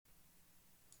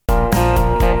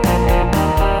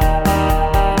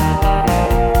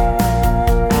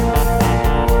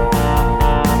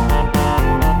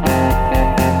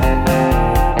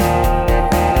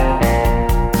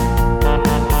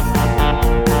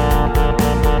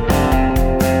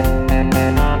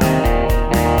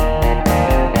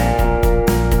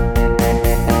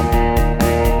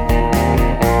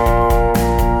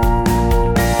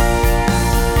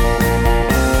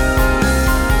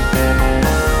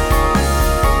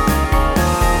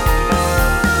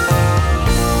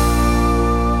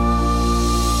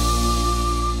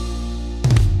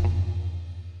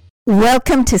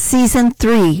Welcome to Season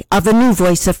 3 of A New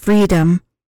Voice of Freedom.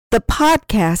 The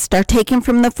podcasts are taken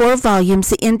from the 4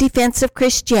 volumes In Defense of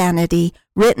Christianity,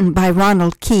 written by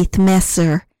Ronald Keith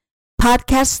Messer.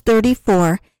 Podcast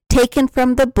 34, taken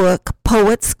from the book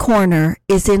Poet's Corner,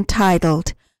 is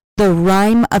entitled The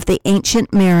Rime of the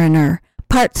Ancient Mariner,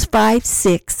 Parts 5,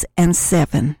 6, and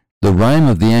 7. The Rime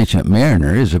of the Ancient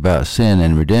Mariner is about sin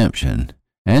and redemption,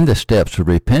 and the steps of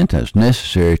repentance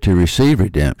necessary to receive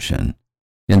redemption.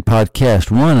 In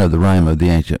podcast 1 of the Rime of the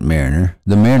Ancient Mariner,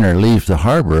 the mariner leaves the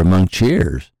harbor among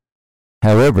cheers.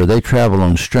 However, they travel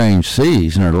on strange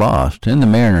seas and are lost, and the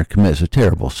mariner commits a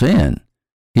terrible sin.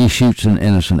 He shoots an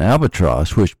innocent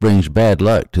albatross, which brings bad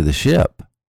luck to the ship.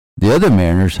 The other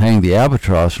mariners hang the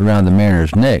albatross around the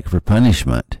mariner's neck for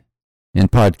punishment. In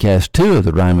podcast 2 of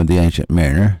the Rime of the Ancient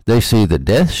Mariner, they see the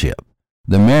death ship.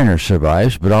 The mariner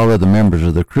survives, but all other members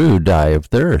of the crew die of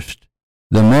thirst.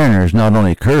 The mariner is not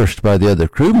only cursed by the other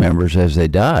crew members as they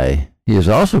die, he is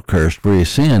also cursed for his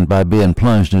sin by being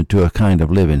plunged into a kind of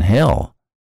living hell.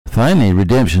 Finally,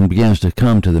 redemption begins to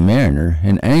come to the mariner,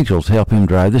 and angels help him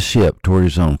drive the ship toward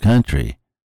his own country.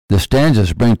 The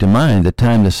stanzas bring to mind the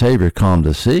time the Savior calmed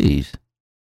the seas.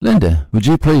 Linda, would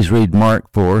you please read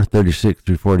Mark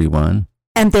 4:36-41?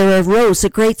 And there arose a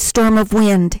great storm of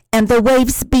wind, and the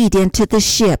waves beat into the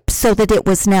ship, so that it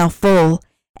was now full.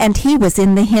 And he was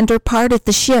in the hinder part of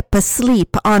the ship,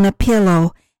 asleep on a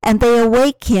pillow. And they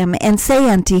awake him, and say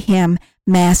unto him,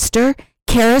 Master,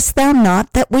 carest thou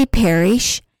not that we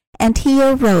perish? And he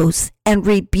arose, and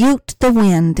rebuked the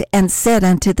wind, and said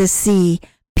unto the sea,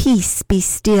 Peace, be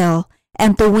still.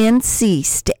 And the wind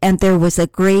ceased, and there was a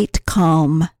great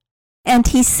calm. And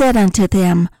he said unto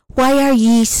them, Why are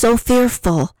ye so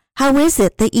fearful? How is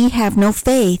it that ye have no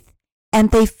faith? And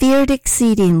they feared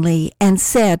exceedingly, and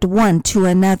said one to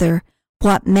another,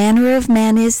 What manner of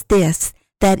man is this,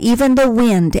 that even the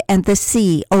wind and the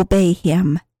sea obey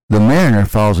him? The mariner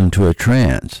falls into a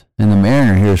trance, and the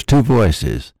mariner hears 2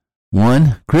 voices,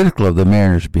 one critical of the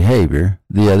mariner's behavior,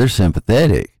 the other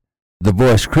sympathetic. The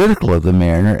voice critical of the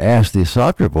mariner asks the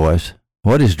softer voice,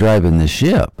 What is driving the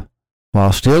ship?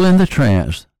 While still in the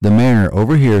trance, the mariner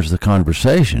overhears the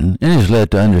conversation and is led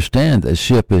to understand that the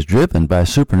ship is driven by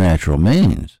supernatural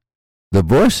means. The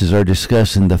voices are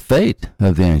discussing the fate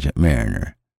of the Ancient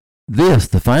Mariner. This,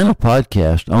 the final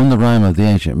podcast on the Rime of the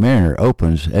Ancient Mariner,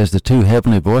 opens as the 2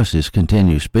 heavenly voices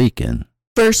continue speaking.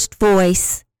 First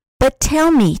voice, But tell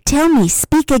me,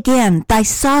 speak again, thy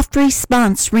soft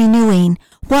response renewing.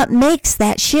 What makes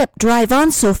that ship drive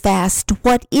on so fast?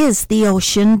 What is the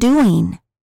ocean doing?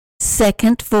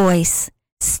 Second voice,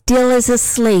 Still as a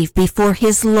slave before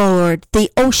his lord, the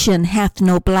ocean hath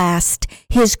no blast.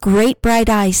 His great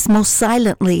bright ice most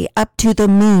silently up to the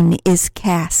moon is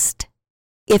cast.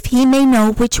 If he may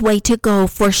know which way to go,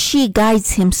 for she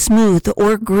guides him smooth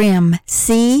or grim.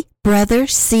 See, brother,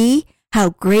 see, how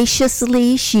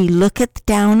graciously she looketh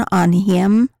down on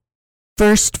him.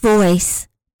 First voice,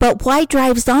 But why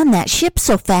drives on that ship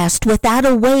so fast without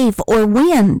a wave or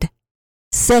wind?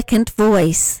 Second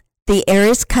voice, The air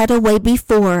is cut away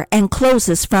before and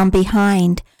closes from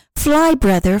behind. Fly,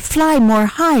 brother, fly more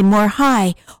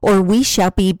high, or we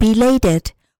shall be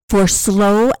belated. For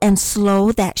slow and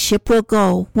slow that ship will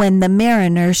go when the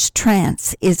mariner's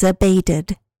trance is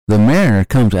abated. The mariner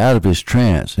comes out of his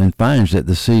trance and finds that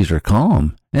the seas are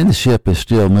calm, and the ship is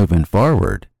still moving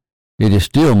forward. It is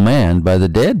still manned by the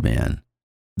dead men.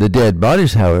 The dead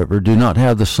bodies, however, do not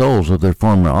have the souls of their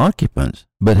former occupants,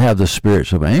 but have the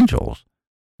spirits of angels.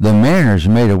 The mariner is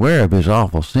made aware of his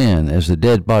awful sin as the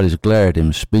dead bodies glare at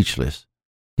him speechless.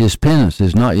 His penance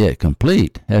is not yet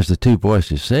complete, as the 2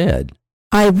 voices said.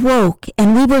 I woke,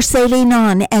 and we were sailing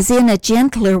on as in a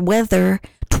gentler weather.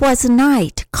 'Twas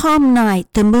night, calm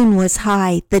night, the moon was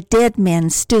high, the dead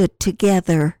men stood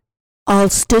together. All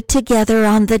stood together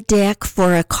on the deck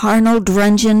for a carnal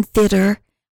drungeon fitter.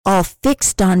 All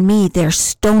fixed on me their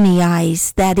stony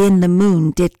eyes that in the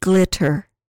moon did glitter.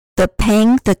 The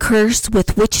pang, the curse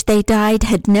with which they died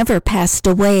had never passed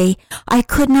away. I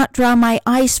could not draw my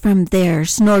eyes from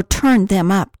theirs, nor turn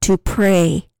them up to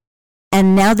pray.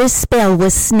 And now this spell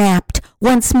was snapped.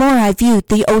 Once more I viewed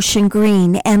the ocean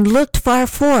green, and looked far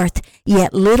forth,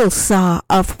 yet little saw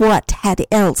of what had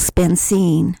else been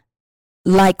seen.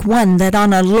 Like one that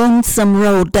on a lonesome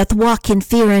road doth walk in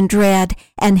fear and dread,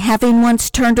 and having once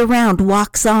turned around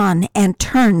walks on, and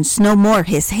turns no more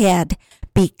his head,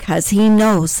 because he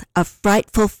knows a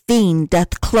frightful fiend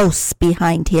doth close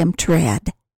behind him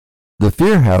tread. The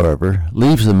fear, however,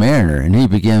 leaves the mariner, and he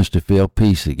begins to feel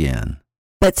peace again.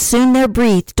 But soon there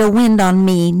breathed a wind on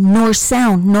me, nor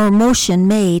sound nor motion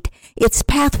made. Its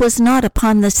path was not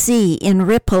upon the sea, in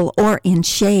ripple or in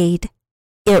shade.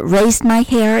 It raised my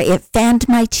hair, it fanned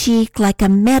my cheek like a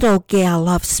meadow gale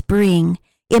of spring.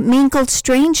 It mingled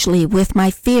strangely with my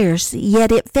fears,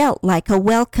 yet it felt like a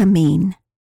welcoming.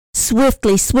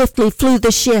 Swiftly, swiftly flew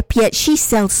the ship, yet she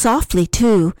sailed softly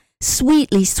too.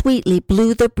 Sweetly, sweetly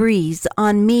blew the breeze,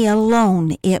 on me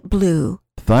alone it blew.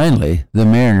 Finally, the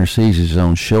mariner sees his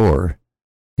own shore.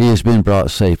 He has been brought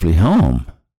safely home.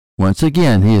 Once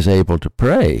again he is able to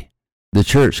pray. The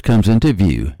church comes into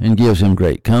view and gives him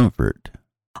great comfort.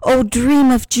 Oh,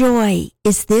 dream of joy!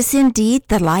 Is this indeed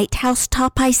the lighthouse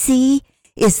top I see?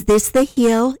 Is this the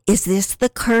hill? Is this the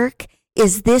kirk?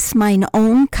 Is this mine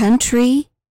own country?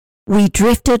 We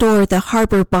drifted o'er the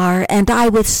harbor bar, and I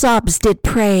with sobs did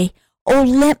pray, Oh,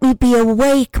 let me be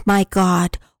awake, my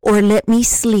God, or let me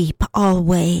sleep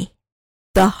alway.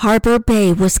 The harbor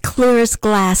bay was clear as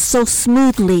glass, so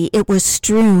smoothly it was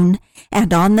strewn,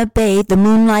 and on the bay the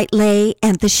moonlight lay,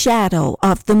 and the shadow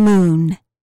of the moon.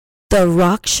 The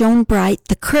rock shone bright,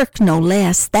 the kirk no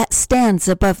less, that stands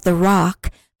above the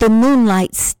rock, the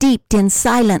moonlight steeped in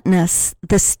silentness,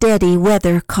 the steady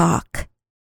weathercock.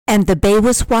 And the bay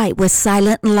was white with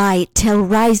silent light, till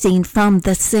rising from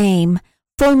the same,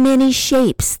 full many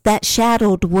shapes that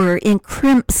shadowed were in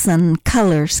crimson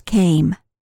colors came.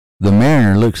 The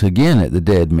mariner looks again at the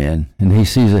dead men, and he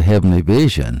sees a heavenly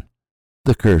vision.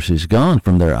 The curse is gone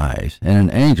from their eyes, and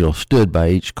an angel stood by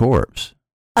each corpse.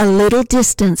 A little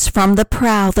distance from the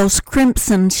prow those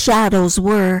crimson shadows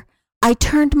were. I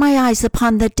turned my eyes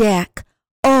upon the deck.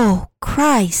 Oh,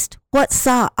 Christ, what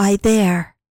saw I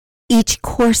there? Each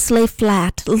corse lay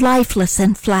flat, lifeless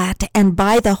and flat, and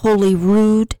by the holy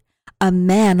rood, a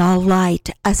man all light,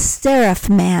 a seraph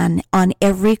man, on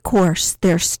every corse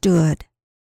there stood.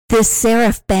 This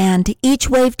seraph band, each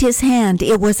waved his hand,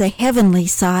 it was a heavenly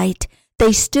sight.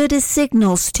 They stood as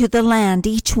signals to the land,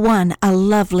 each one a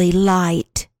lovely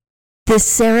light. This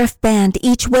seraph band,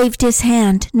 each waved his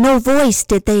hand, no voice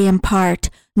did they impart,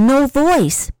 no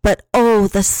voice, but oh,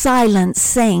 the silence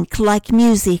sank like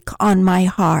music on my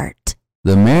heart.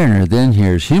 The mariner then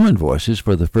hears human voices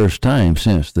for the first time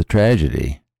since the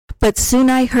tragedy. But soon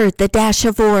I heard the dash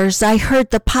of oars, I heard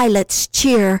the pilot's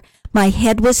cheer. My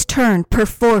head was turned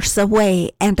perforce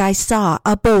away, and I saw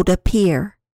a boat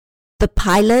appear. The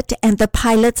pilot and the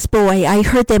pilot's boy, I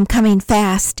heard them coming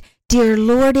fast. Dear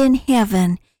Lord in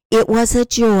heaven, it was a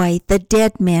joy the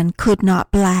dead men could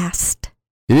not blast.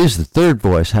 It is the third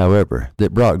voice, however,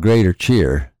 that brought greater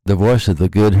cheer, the voice of the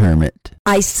good hermit.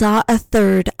 I saw a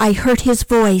third, I heard his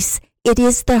voice, it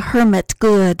is the hermit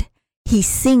good. He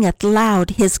singeth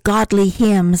loud his godly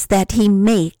hymns that he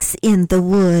makes in the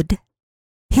wood.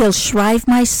 He'll shrive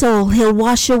my soul, he'll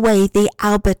wash away the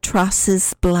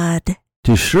albatross's blood.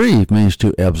 To shrive means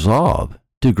to absolve,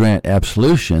 to grant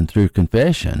absolution through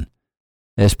confession.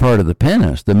 As part of the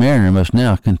penance, the mariner must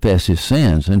now confess his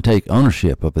sins and take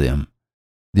ownership of them.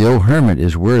 The old hermit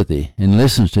is worthy and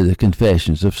listens to the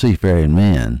confessions of seafaring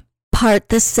men. Part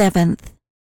the 7th.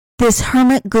 This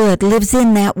hermit good lives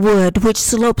in that wood which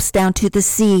slopes down to the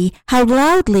sea. How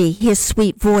loudly his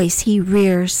sweet voice he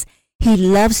rears. He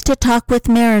loves to talk with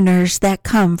mariners that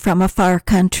come from a far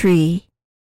country.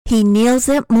 He kneels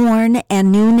at morn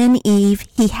and noon and eve.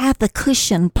 He hath a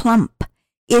cushion plump.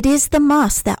 It is the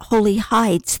moss that wholly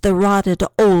hides the rotted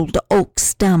old oak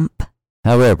stump.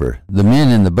 However, the men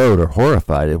in the boat are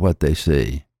horrified at what they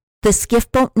see. The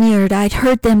skiff boat neared, I'd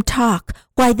heard them talk.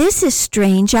 Why, this is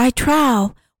strange, I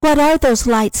trow. What are those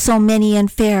lights so many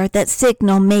and fair that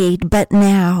signal made but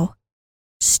now?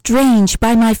 Strange,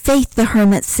 by my faith, the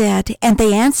hermit said, and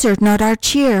they answered not our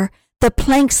cheer. The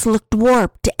planks looked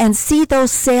warped, and see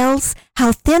those sails,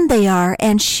 how thin they are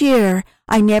and sheer.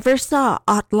 I never saw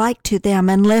aught like to them,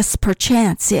 unless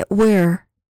perchance it were.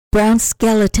 Brown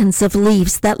skeletons of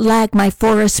leaves that lag my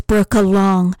forest brook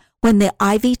along, when the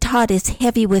ivy tot is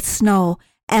heavy with snow,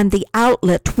 and the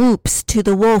outlet whoops to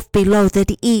the wolf below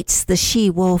that eats the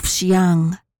she-wolf's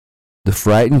young. The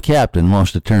frightened captain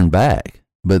wants to turn back,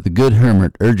 but the good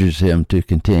hermit urges him to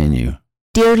continue.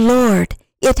 Dear Lord,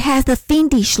 it hath a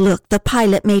fiendish look, the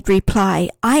pilot made reply.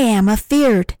 I am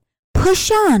afeard.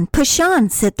 Push on,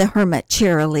 said the hermit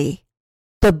cheerily.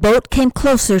 The boat came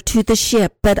closer to the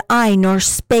ship, but I nor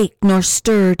spake nor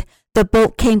stirred. The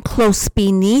boat came close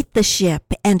beneath the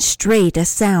ship, and straight a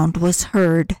sound was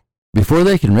heard. Before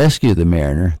they can rescue the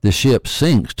mariner, the ship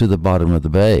sinks to the bottom of the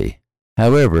bay.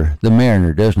 However, the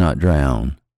mariner does not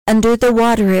drown. Under the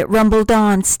water it rumbled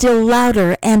on, still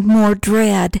louder and more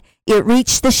dread. It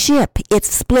reached the ship, it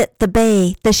split the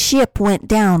bay, the ship went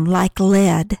down like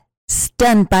lead.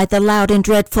 Stunned by the loud and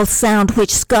dreadful sound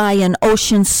which sky and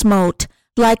ocean smote,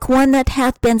 like one that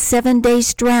hath been 7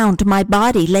 days drowned, my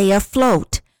body lay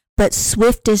afloat. But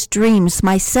swift as dreams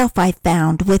myself I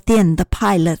found within the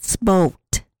pilot's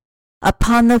boat.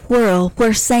 Upon the whirl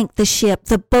where sank the ship,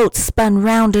 the boat spun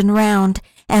round and round,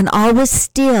 and all was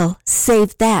still,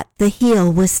 save that the heel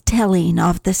was telling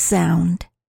of the sound.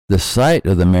 The sight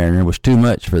of the mariner was too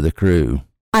much for the crew.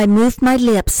 I moved my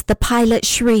lips, the pilot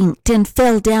shrieked and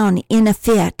fell down in a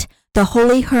fit. The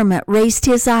holy hermit raised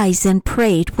his eyes and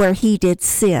prayed where he did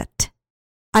sit.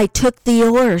 I took the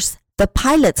oars. The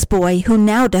pilot's boy, who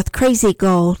now doth crazy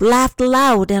go, laughed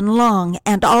loud and long,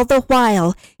 and all the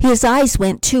while his eyes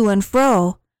went to and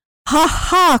fro. Ha,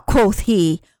 ha, quoth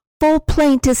he, full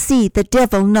plain to see the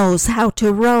devil knows how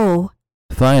to row.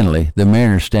 Finally, the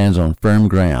mariner stands on firm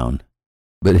ground,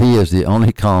 but he is the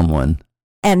only calm one.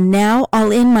 And now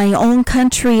all in my own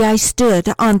country I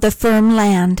stood on the firm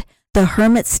land. The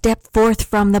hermit stepped forth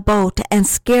from the boat, and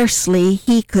scarcely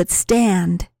he could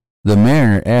stand. The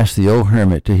mariner asked the old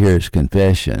hermit to hear his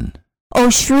confession. Oh,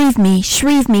 shrieve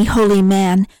me, holy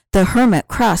man. The hermit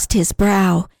crossed his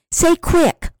brow. Say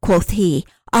quick, quoth he,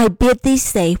 I bid thee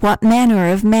say, what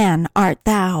manner of man art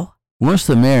thou? Once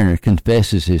the mariner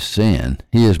confesses his sin,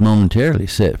 he is momentarily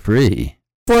set free.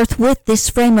 Forthwith this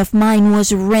frame of mine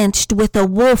was wrenched with a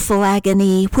woeful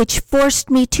agony, which forced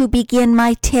me to begin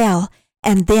my tale,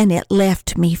 and then it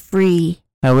left me free.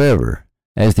 However,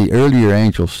 as the earlier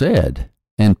angel said,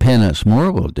 and penance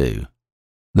more will do,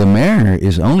 the mariner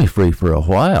is only free for a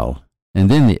while, and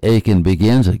then the aching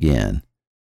begins again.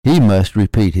 He must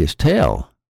repeat his tale,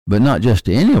 but not just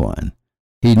to anyone.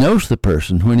 He knows the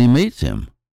person when he meets him.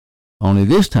 Only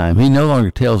this time he no longer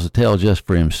tells the tale just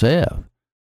for himself.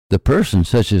 The person,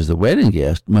 such as the wedding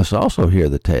guest, must also hear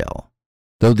the tale.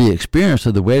 Though the experience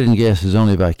of the wedding guest is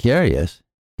only vicarious,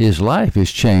 his life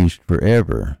is changed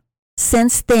forever.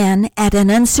 Since then, at an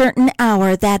uncertain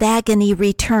hour, that agony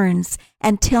returns,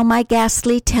 and till my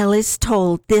ghastly tale is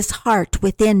told, this heart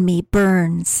within me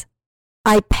burns.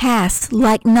 I pass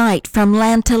like night from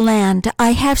land to land.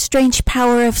 I have strange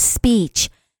power of speech.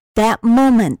 That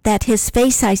moment that his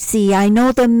face I see, I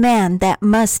know the man that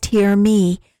must hear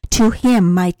me. To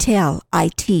him my tale I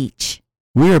teach.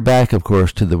 We are back, of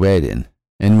course, to the wedding,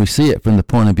 and we see it from the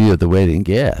point of view of the wedding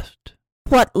guest.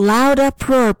 What loud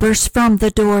uproar bursts from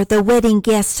the door, the wedding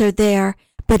guests are there,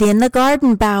 but in the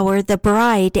garden bower the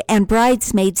bride and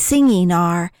bridesmaid singing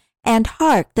are, and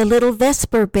hark the little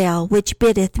vesper bell which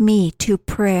biddeth me to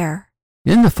prayer.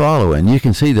 In the following, you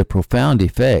can see the profound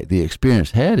effect the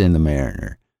experience had in the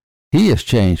mariner. He is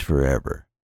changed forever.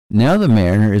 Now the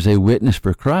mariner is a witness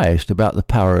for Christ about the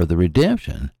power of the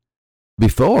redemption.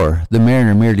 Before, the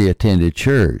mariner merely attended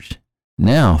church.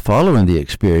 Now, following the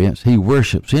experience, he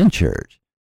worships in church.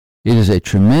 It is a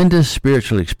tremendous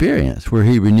spiritual experience where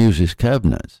he renews his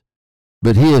covenants.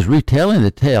 But he is retelling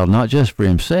the tale not just for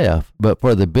himself, but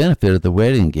for the benefit of the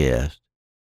wedding guest.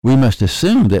 We must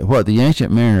assume that what the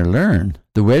ancient mariner learned,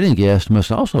 the wedding guest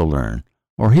must also learn,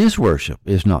 or his worship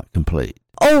is not complete.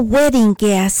 O wedding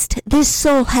guest, this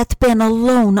soul hath been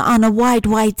alone on a wide,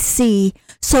 wide sea.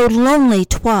 So lonely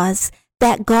 'twas,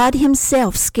 that God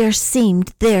himself scarce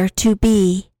seemed there to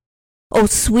be. O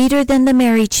sweeter than the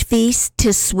marriage feast,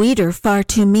 'tis sweeter far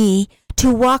to me,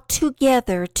 to walk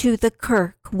together to the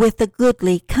kirk with a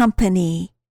goodly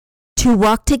company. To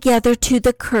walk together to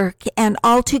the kirk, and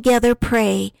all together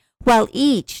pray, while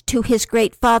each to his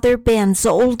great Father bends,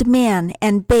 old men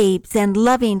and babes and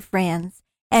loving friends,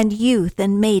 and youth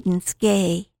and maidens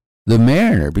gay. The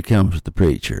mariner becomes the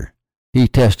preacher. He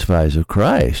testifies of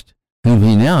Christ, whom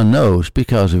he now knows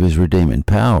because of his redeeming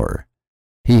power.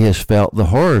 He has felt the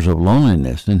horrors of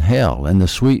loneliness and hell and the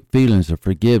sweet feelings of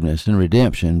forgiveness and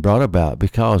redemption brought about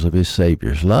because of his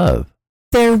Savior's love.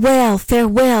 Farewell,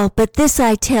 farewell, but this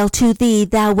I tell to thee,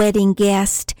 thou wedding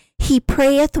guest. He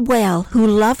prayeth well who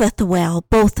loveth well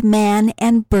both man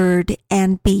and bird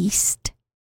and beast.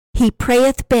 He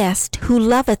prayeth best who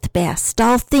loveth best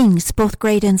all things both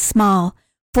great and small,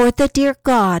 for the dear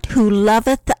God who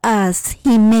loveth us,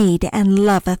 he made and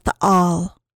loveth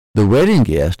all. The wedding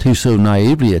guest who so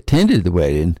naively attended the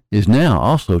wedding is now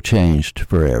also changed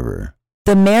forever.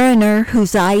 The mariner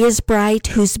whose eye is bright,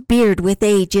 whose beard with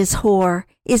age is hoar,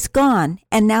 is gone,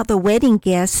 and now the wedding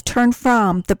guest turned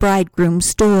from the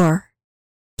bridegroom's door.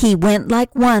 He went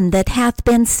like one that hath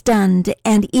been stunned,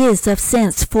 and is of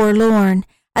sense forlorn.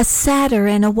 A sadder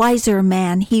and a wiser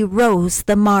man, he rose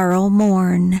the morrow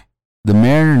morn. The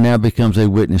mariner now becomes a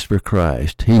witness for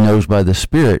Christ. He knows by the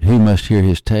Spirit who must hear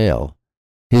his tale.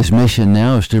 His mission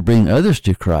now is to bring others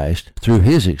to Christ through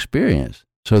his experience,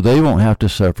 so they won't have to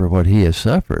suffer what he has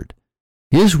suffered.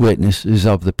 His witness is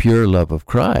of the pure love of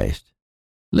Christ.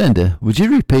 Linda, would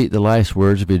you repeat the last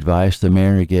words of advice the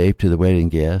mariner gave to the wedding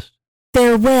guest?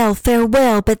 Farewell,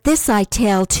 farewell, but this I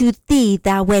tell to thee,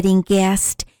 thou wedding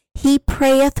guest. He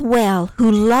prayeth well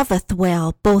who loveth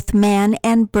well both man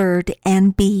and bird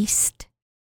and beast.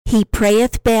 He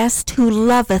prayeth best who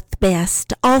loveth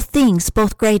best all things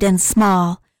both great and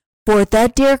small. For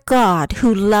the dear God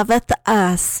who loveth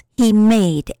us, he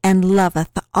made and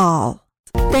loveth all.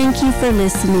 Thank you for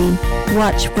listening.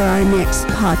 Watch for our next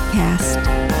podcast.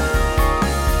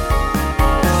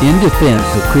 In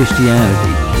Defense of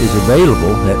Christianity is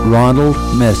available at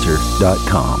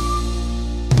ronaldmesser.com.